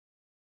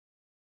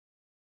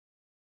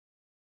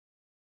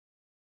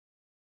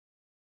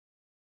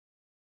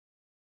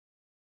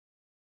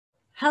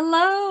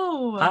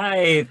Hello.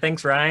 Hi,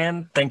 thanks,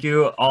 Ryan. Thank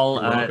you, all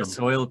You're welcome.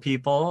 soil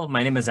people.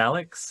 My name is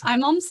Alex.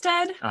 I'm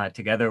Olmsted.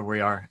 Together we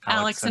are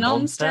Alex and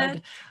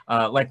Olmsted.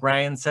 Like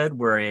Ryan said,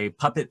 we're a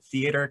puppet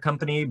theater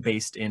company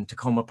based in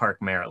Takoma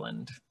Park,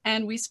 Maryland.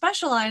 And we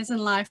specialize in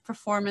live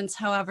performance.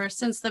 However,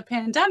 since the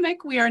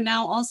pandemic, we are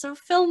now also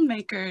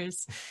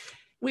filmmakers.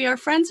 We are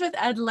friends with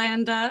Ed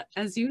Landa,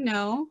 as you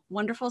know,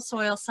 wonderful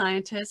soil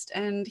scientist,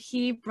 and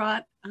he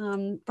brought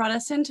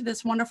us into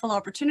this wonderful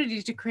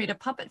opportunity to create a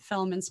puppet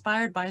film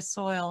inspired by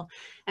soil.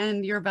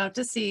 And you're about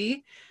to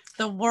see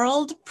the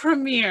world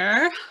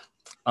premiere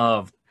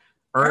of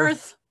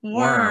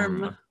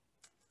Earthworm.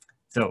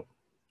 So,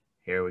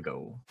 here we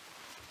go.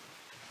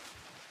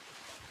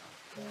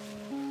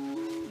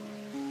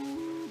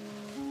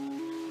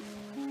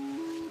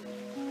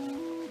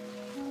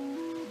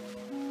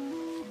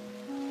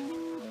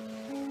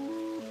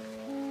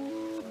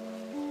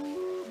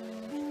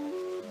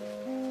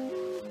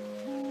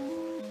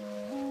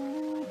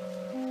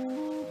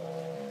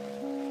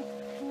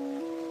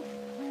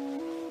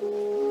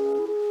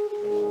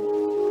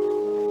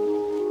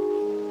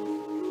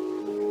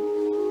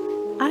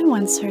 I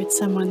once heard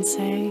someone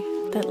say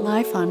that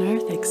life on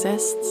Earth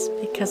exists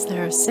because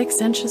there are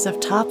 6 inches of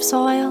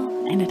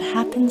topsoil and it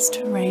happens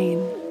to rain.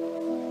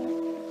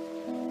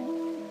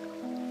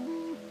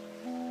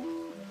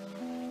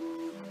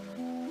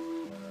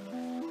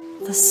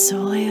 The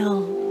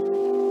soil,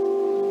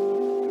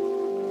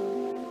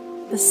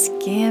 the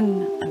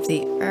skin of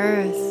the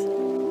Earth,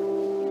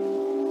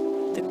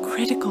 the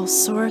critical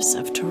source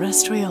of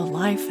terrestrial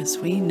life as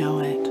we know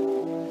it.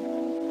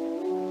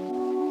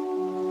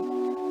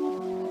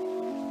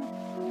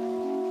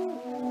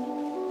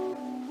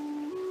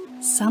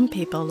 Some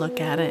people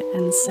look at it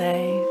and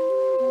say,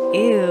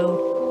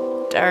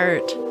 ew,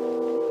 dirt.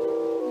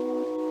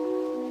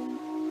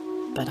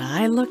 But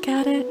I look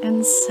at it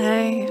and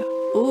say,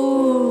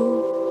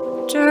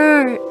 ooh,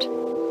 dirt.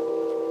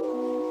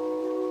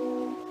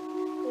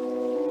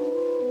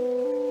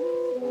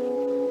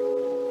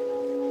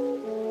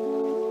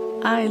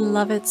 I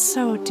love it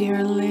so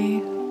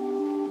dearly.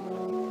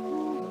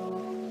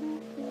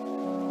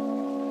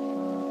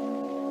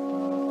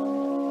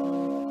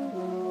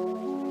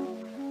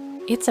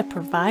 It's a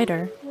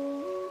provider.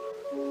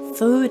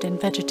 Food and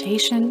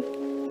vegetation,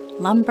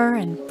 lumber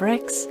and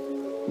bricks,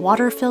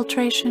 water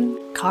filtration,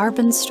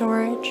 carbon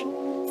storage,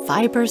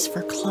 fibers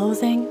for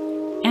clothing,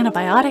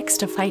 antibiotics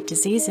to fight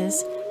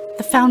diseases,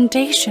 the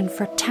foundation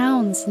for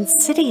towns and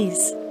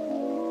cities.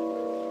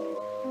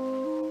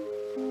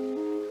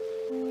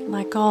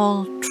 Like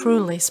all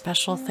truly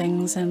special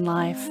things in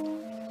life,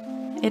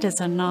 it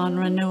is a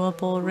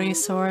non-renewable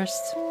resource.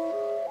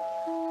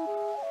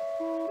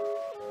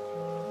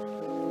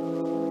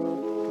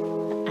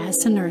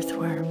 As an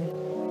earthworm,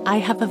 I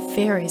have a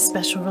very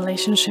special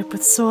relationship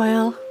with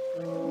soil.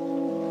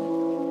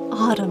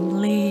 Autumn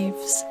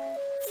leaves,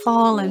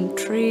 fallen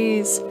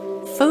trees,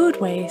 food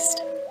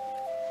waste.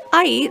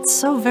 I eat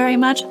so very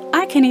much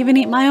I can even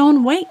eat my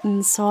own weight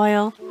in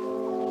soil.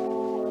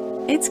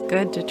 It's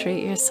good to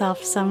treat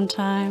yourself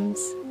sometimes.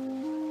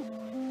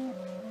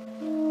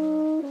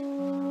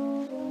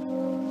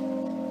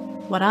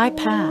 What I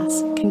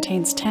pass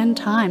contains 10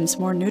 times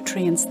more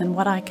nutrients than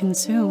what I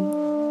consume.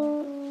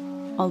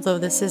 Although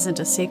this isn't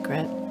a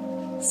secret,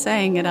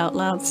 saying it out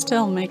loud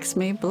still makes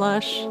me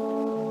blush.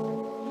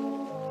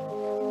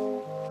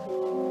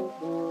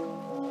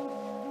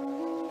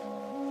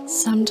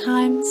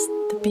 Sometimes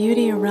the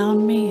beauty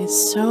around me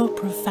is so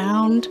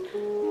profound,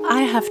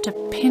 I have to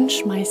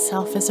pinch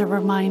myself as a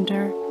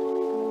reminder.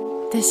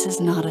 This is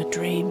not a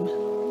dream.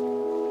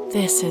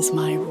 This is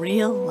my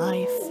real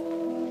life.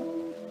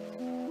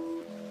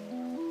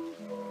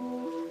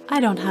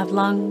 I don't have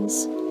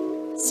lungs,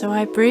 so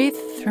I breathe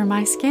through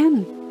my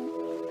skin.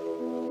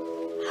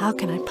 How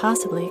can I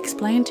possibly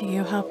explain to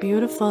you how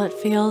beautiful it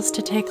feels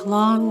to take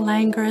long,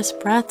 languorous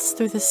breaths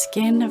through the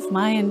skin of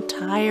my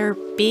entire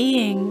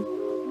being?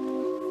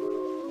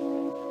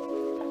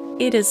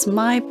 It is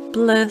my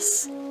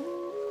bliss.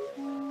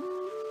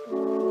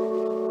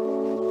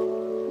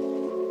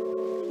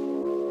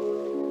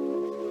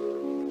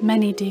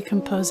 Many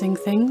decomposing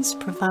things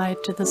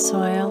provide to the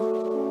soil.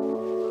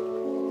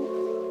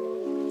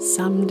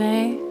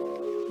 Someday,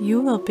 you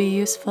will be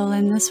useful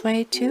in this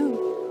way too.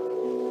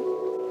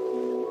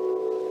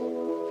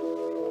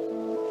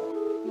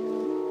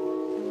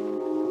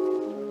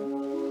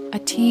 A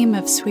team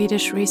of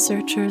Swedish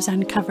researchers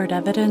uncovered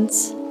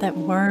evidence that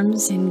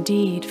worms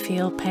indeed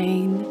feel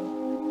pain.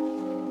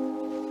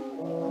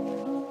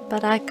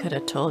 But I could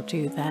have told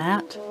you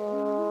that.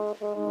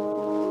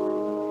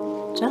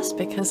 Just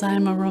because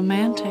I'm a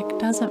romantic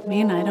doesn't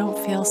mean I don't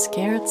feel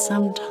scared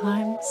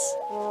sometimes.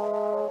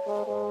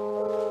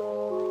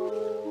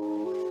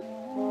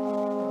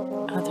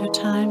 Other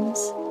times,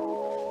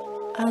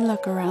 I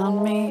look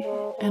around me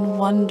and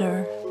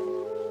wonder,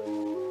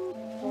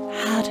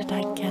 how did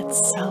I get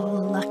so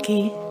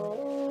lucky?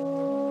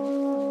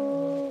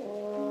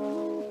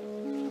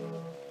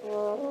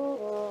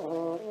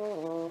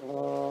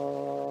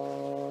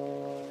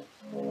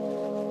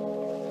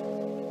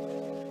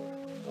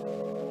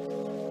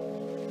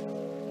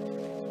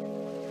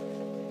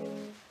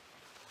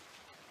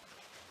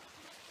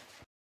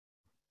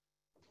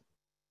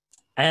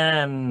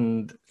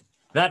 And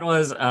that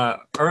was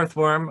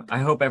Earthworm. I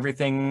hope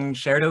everything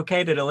shared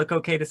okay. Did it look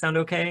okay to sound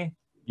okay?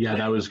 Yeah,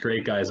 that was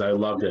great, guys. I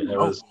loved it. It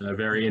was a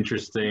very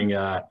interesting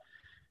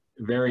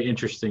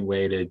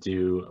way to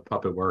do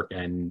puppet work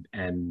and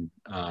kind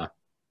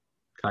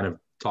of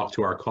talk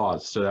to our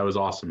cause. So that was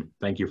awesome.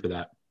 Thank you for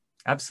that.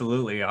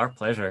 Absolutely, our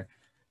pleasure.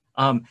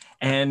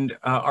 And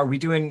are we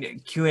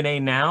doing Q&A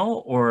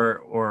now,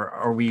 or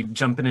are we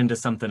jumping into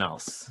something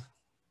else?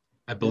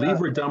 I believe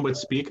we're done with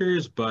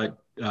speakers, but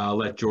I'll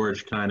let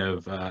George kind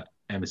of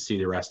MC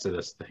the rest of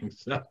this thing.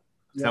 So.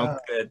 Sounds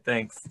good,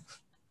 thanks.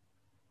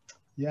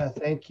 Yeah,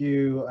 thank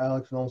you,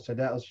 Alex and Olmsted.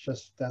 That's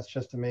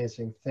just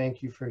amazing.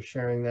 Thank you for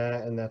sharing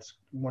that, and that's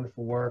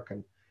wonderful work.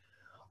 And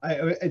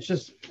it's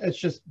just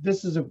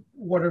this is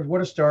what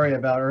a story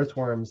about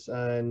earthworms,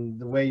 and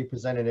the way you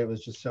presented it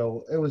was just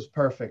it was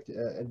perfect.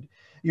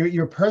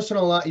 Your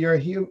personal,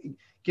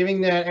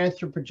 giving that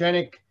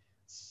anthropogenic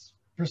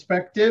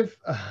perspective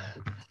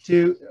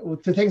to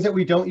things that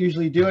we don't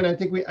usually do, and I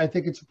think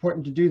it's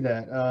important to do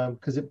that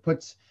because it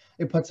puts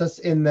us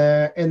in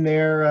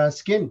their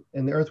skin,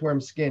 in the earthworm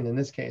skin in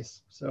this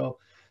case. So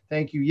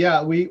thank you.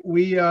 Yeah,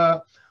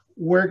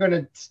 we're going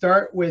to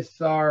start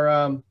with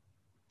our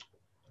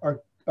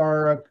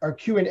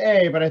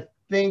Q&A, but I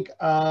think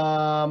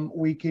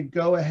we could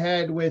go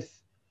ahead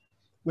with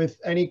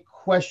any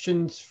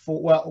questions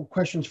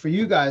for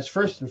you guys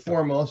first and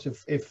foremost,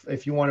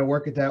 if you want to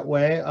work it that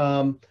way.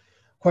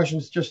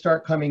 Questions just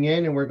start coming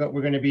in, and we're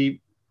going to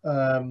be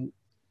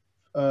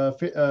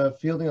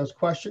fielding those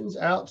questions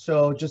out.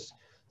 So just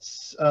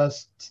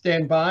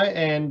stand by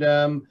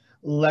and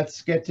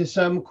let's get to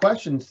some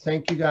questions.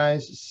 Thank you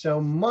guys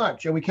so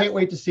much, and we can't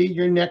wait to see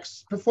your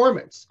next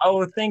performance.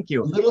 Oh, thank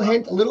you. A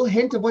little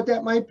hint of what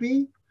that might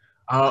be.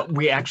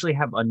 We actually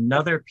have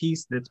another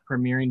piece that's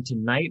premiering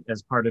tonight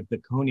as part of the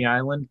Coney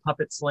Island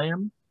Puppet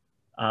Slam.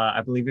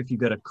 I believe if you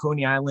go to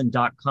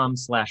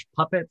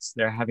coneyisland.com/puppets,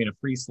 they're having a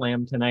free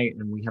slam tonight,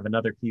 and we have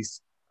another piece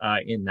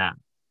in that.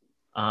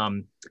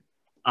 I'm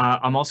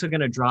also going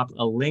to drop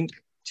a link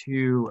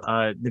to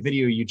the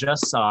video you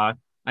just saw.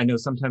 I know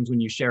sometimes when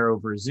you share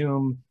over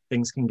Zoom,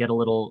 things can get a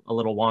little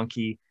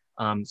wonky.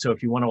 So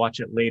if you want to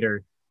watch it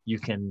later, you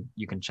can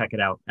check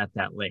it out at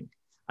that link.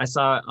 I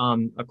saw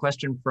a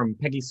question from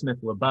Peggy Smith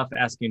LaBeouf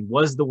asking,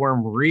 was the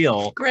worm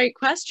real? Great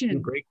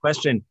question. Great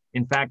question.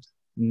 In fact,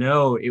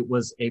 no, it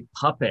was a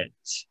puppet.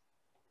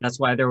 That's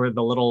why there were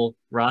the little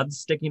rods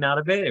sticking out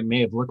of it. It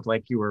may have looked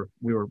like we were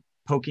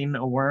poking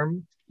a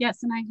worm.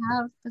 Yes, and I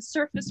have the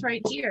surface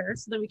right here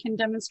so that we can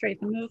demonstrate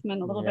the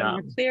movement a little bit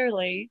more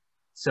clearly.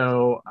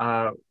 So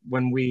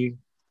when we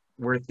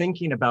were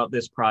thinking about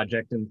this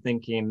project and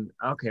thinking,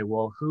 okay,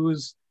 well,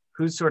 who's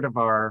sort of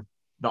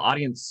the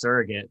audience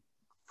surrogate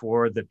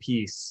for the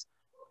piece?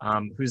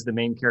 Who's the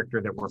main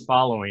character that we're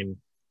following?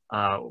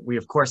 We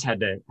of course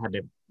had to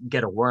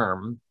get a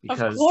worm,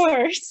 because of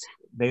course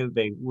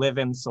they live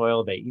in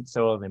soil, they eat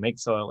soil, they make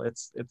soil.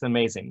 It's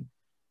amazing.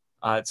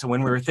 So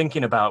when we were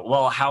thinking about,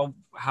 well, how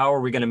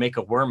are we going to make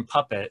a worm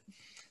puppet?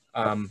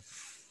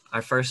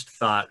 I first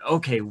thought,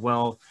 okay,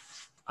 well,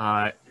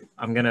 I'm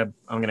gonna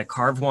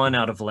carve one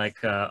out of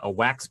like a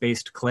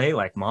wax-based clay,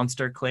 like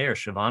Monster clay or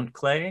Chavant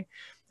clay,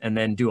 and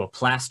then do a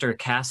plaster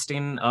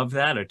casting of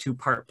that, a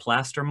 2-part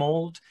plaster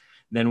mold.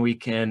 Then we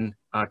can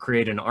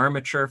create an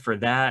armature for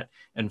that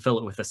and fill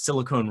it with a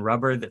silicone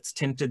rubber that's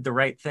tinted the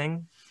right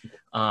thing.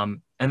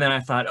 And then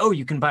I thought, oh,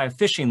 you can buy a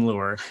fishing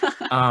lure,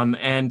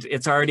 and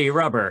it's already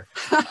rubber.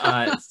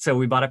 So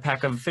we bought a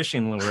pack of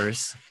fishing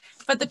lures.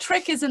 But the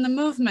trick is in the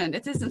movement.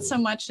 It isn't so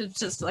much, it's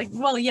just like,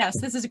 well, yes,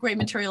 this is a great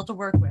material to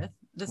work with,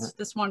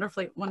 this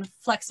wonderfully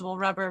flexible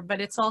rubber,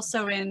 but it's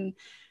also in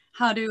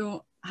how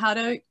to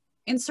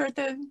insert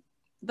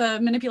the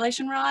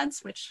manipulation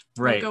rods, which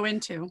we'll go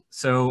into.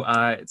 So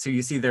so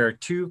you see there are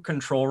 2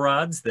 control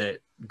rods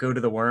that go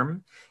to the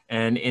worm,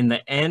 and in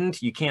the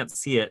end, you can't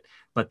see it,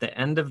 but the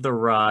end of the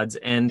rods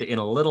end in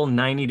a little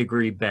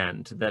 90-degree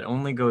bend that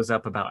only goes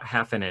up about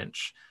 1/2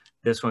 inch.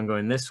 This one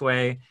going this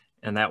way,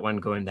 and that one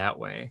going that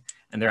way.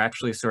 And they're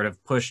actually sort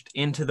of pushed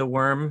into the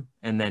worm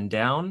and then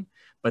down,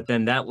 but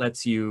then that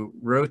lets you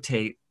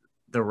rotate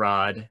the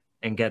rod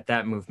and get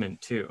that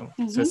movement too.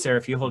 Mm-hmm. So Sarah,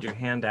 if you hold your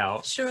hand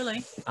out.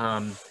 Surely.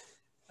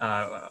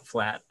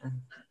 Flat.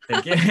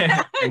 Thank you.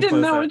 I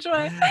didn't know which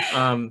way.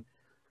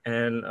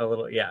 And a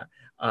little, yeah.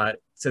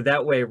 So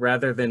that way,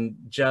 rather than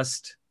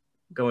just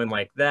going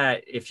like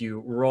that, if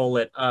you roll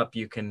it up,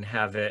 you can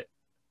have it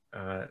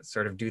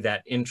sort of do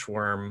that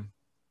inchworm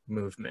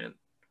movement,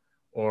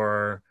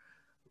 or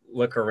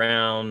look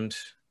around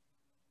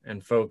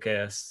and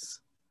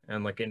focus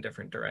and look in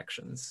different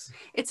directions.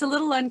 It's a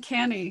little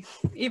uncanny,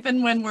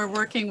 even when we're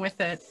working with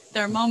it.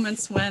 There are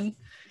moments when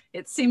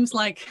it seems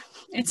like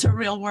it's a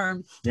real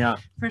worm. Yeah,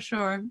 for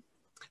sure.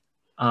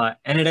 And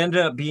it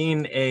ended up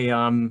being a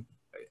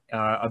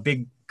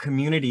big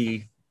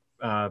community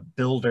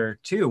builder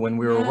too. When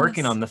we were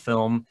working on the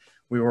film,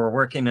 we were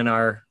working in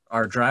our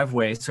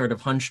driveway, sort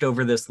of hunched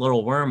over this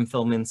little worm,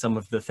 filming some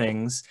of the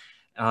things.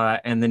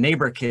 And the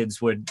neighbor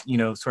kids would,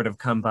 sort of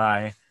come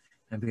by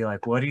and be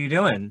like, what are you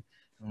doing?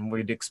 And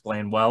we'd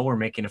explain, well, we're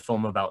making a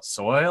film about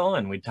soil,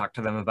 and we'd talk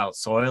to them about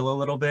soil a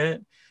little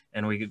bit,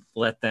 and we could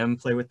let them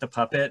play with the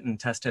puppet and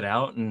test it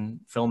out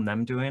and film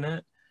them doing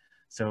it.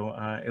 So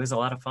it was a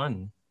lot of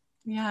fun.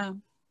 Yeah,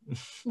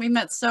 we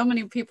met so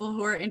many people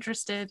who were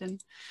interested,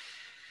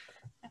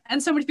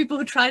 and so many people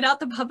who tried out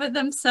the puppet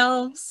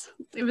themselves.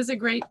 It was a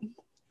great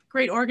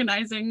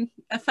organizing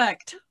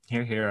effect.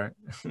 Here, here.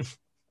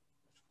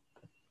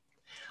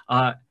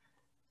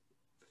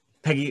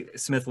 Peggy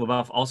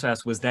Smith-LaBeouf also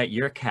asked, was that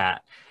your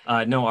cat?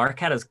 No, our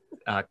cat is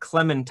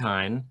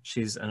Clementine.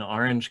 She's an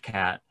orange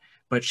cat,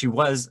 but she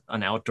was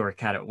an outdoor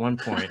cat at one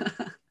point.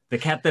 The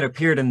cat that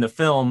appeared in the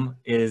film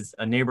is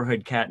a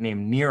neighborhood cat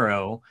named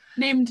Nero.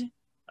 Named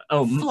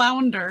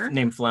Flounder.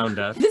 Named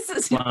Flounder. This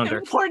is Flounder.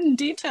 Important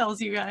details,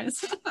 you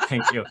guys.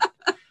 Thank you.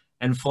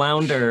 And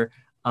Flounder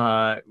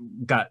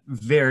got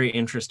very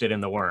interested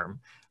in the worm.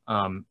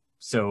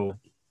 So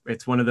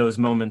it's one of those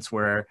moments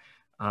where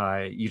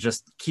you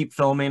just keep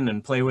filming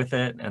and play with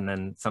it, and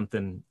then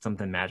something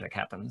magic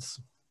happens.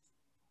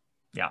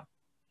 Yeah.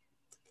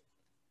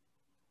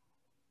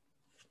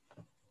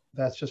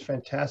 That's just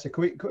fantastic.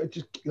 Could we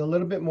just a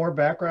little bit more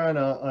background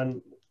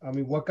on I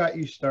mean, what got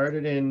you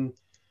started in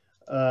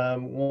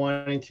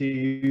wanting to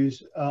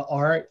use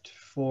art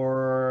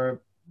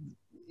for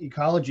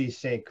ecology's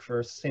sake,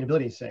 for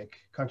sustainability's sake,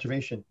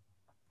 conservation?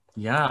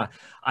 Yeah,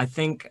 I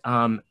think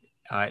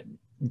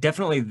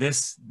definitely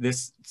this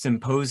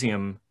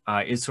symposium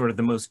is sort of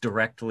the most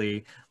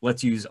directly,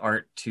 let's use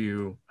art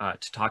to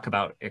talk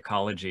about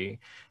ecology.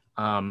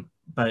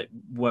 But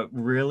what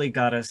really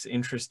got us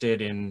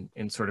interested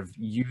in sort of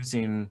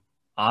using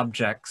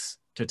objects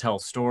to tell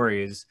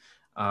stories,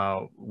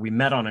 we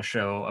met on a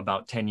show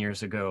about 10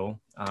 years ago.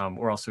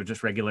 We're also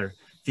just regular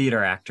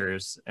theater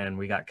actors, and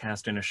we got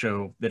cast in a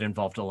show that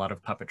involved a lot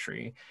of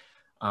puppetry.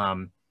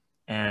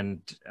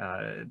 And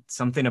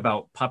something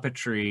about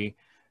puppetry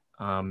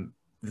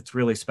that's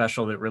really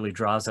special, that really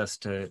draws us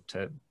to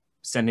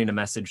sending a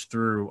message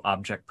through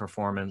object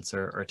performance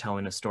or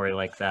telling a story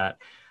like that,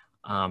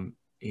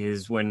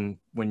 is when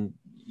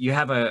you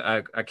have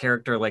a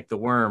character like the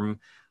worm,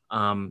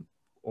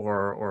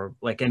 or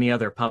like any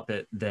other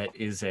puppet that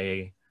is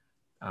a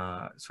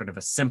sort of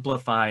a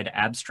simplified,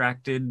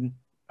 abstracted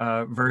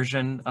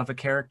version of a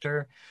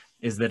character,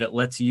 is that it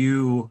lets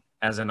you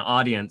as an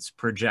audience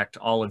project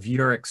all of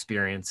your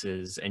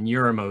experiences and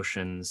your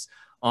emotions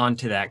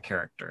onto that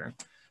character,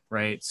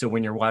 right? So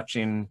when you're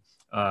watching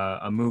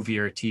a movie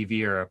or a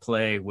TV or a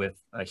play with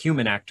a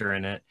human actor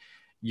in it,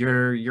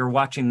 you're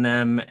watching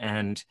them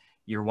and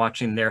you're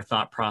watching their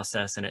thought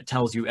process, and it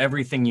tells you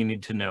everything you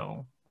need to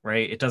know,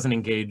 right? It doesn't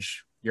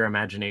engage your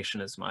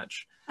imagination as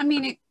much. I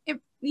mean,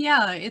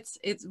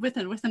 it's with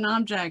an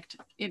object,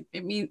 it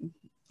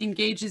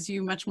engages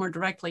you much more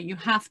directly. You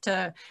have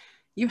to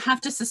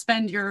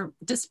suspend your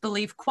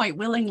disbelief quite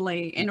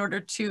willingly in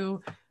order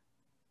to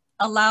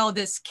allow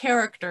this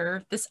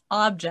character, this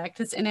object,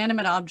 this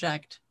inanimate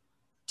object,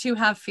 to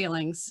have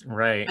feelings,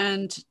 right?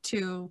 And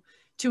to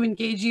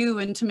engage you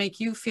and to make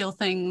you feel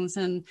things.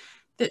 And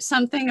that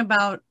something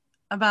about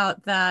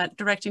that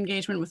direct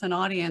engagement with an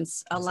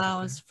audience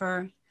allows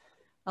for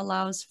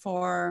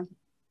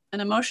an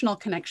emotional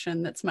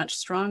connection that's much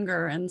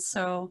stronger. And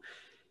so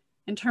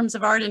in terms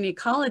of art and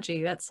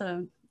ecology, it's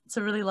a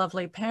really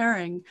lovely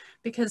pairing,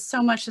 because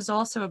so much is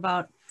also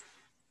about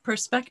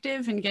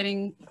perspective and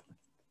getting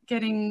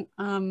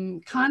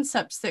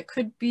concepts that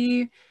could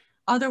be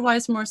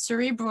otherwise more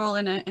cerebral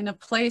in a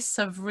place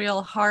of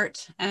real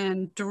heart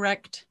and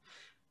direct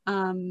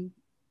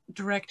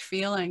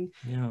feeling.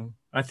 Yeah,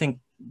 I think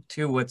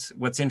too,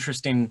 what's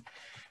interesting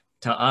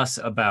to us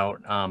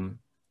about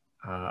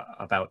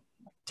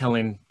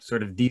telling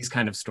sort of these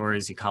kind of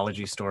stories,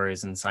 ecology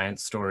stories and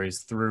science stories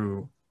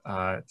through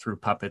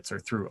puppets or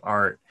through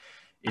art,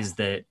 is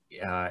that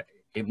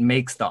it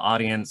makes the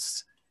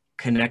audience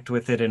connect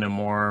with it in a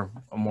more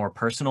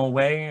personal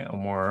way, a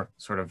more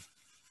sort of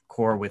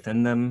core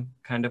within them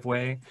kind of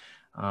way,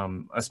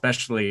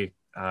 especially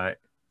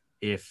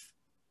if,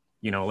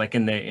 you know, like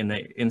in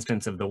the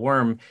instance of the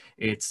worm,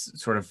 it's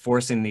sort of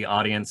forcing the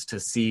audience to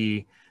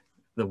see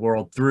the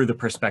world through the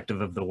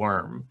perspective of the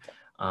worm.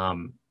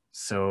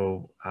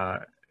 So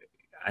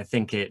I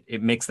think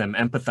it makes them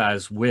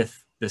empathize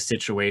with the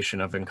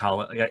situation of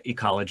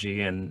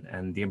ecology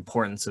and the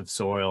importance of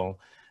soil,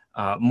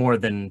 more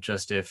than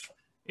just if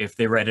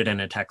they read it in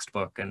a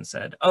textbook and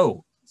said,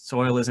 oh,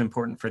 soil is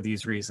important for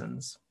these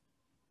reasons.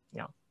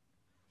 Yeah.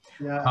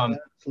 Yeah,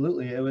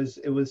 absolutely. It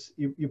was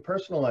you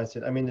personalized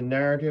it. I mean, the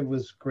narrative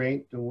was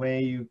great. The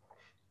way you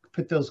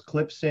put those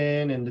clips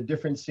in and the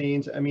different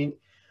scenes. I mean,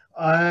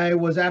 I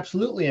was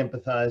absolutely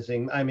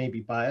empathizing. I may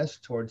be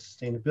biased towards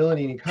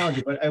sustainability and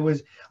ecology, but I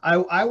was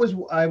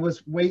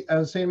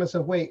saying to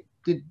myself, wait,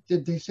 did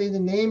they say the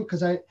name?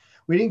 Because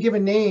we didn't give a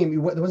name.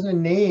 There wasn't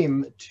a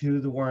name to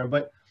the worm.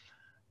 But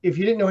if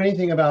you didn't know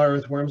anything about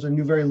earthworms or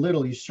knew very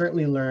little, you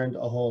certainly learned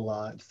a whole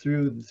lot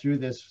through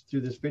this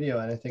video.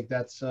 And I think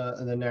that's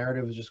the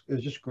narrative was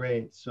just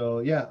great. So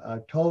yeah,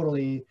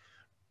 totally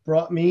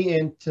brought me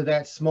into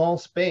that small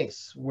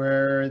space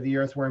where the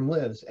earthworm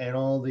lives and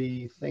all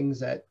the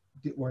things that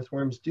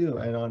earthworms do.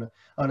 And on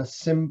a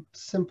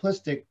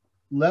simplistic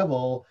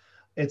level,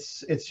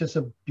 it's just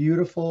a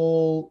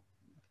beautiful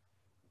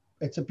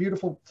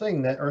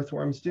thing that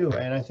earthworms do,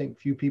 and I think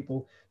few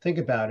people think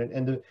about it.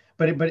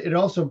 But it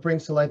also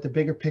brings to light the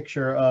bigger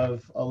picture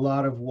of a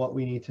lot of what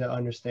we need to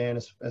understand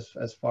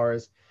as far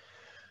as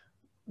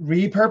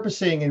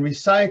repurposing and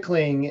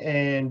recycling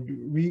and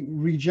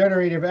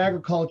regenerative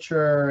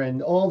agriculture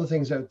and all the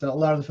things that a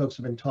lot of the folks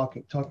have been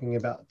talking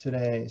about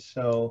today.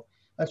 So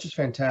that's just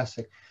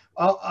fantastic.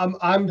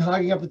 I'm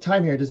hogging up the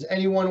time here. Does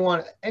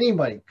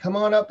anybody come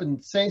on up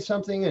and say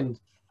something and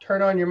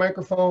turn on your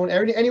microphone?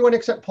 Anyone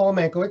except Paul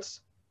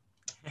Mankiewicz?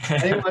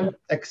 Anyone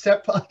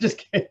except Paul?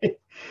 Just kidding.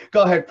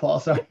 Go ahead,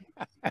 Paul. Sorry.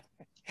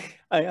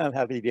 I'm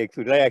happy to be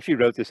included. I actually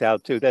wrote this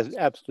out too. That's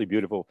absolutely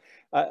beautiful.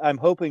 I'm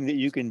hoping that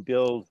you can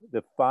build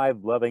the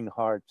 5 loving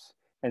hearts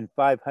and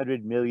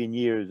 500 million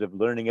years of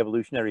learning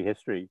evolutionary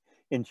history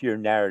into your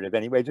narrative.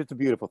 Anyway, it's just a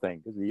beautiful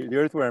thing. The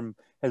earthworm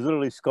has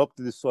literally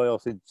sculpted the soil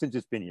since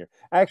it's been here.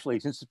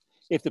 Actually,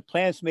 if the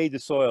plants made the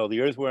soil, the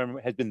earthworm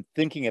has been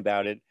thinking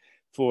about it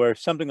for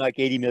something like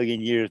 80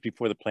 million years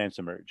before the plants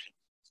emerged.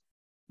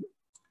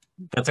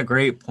 That's a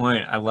great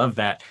point. I love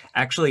that.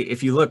 Actually,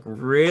 if you look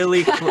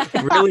really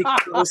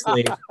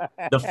closely,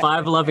 the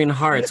 5 loving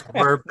hearts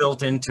were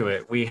built into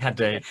it. We had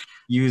to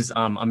use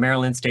a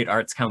Maryland State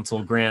Arts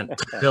Council grant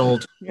to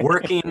build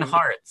working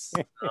hearts.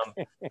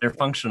 They're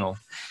functional.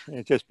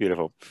 It's just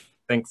beautiful.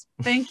 Thanks.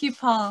 Thank you,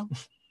 Paul.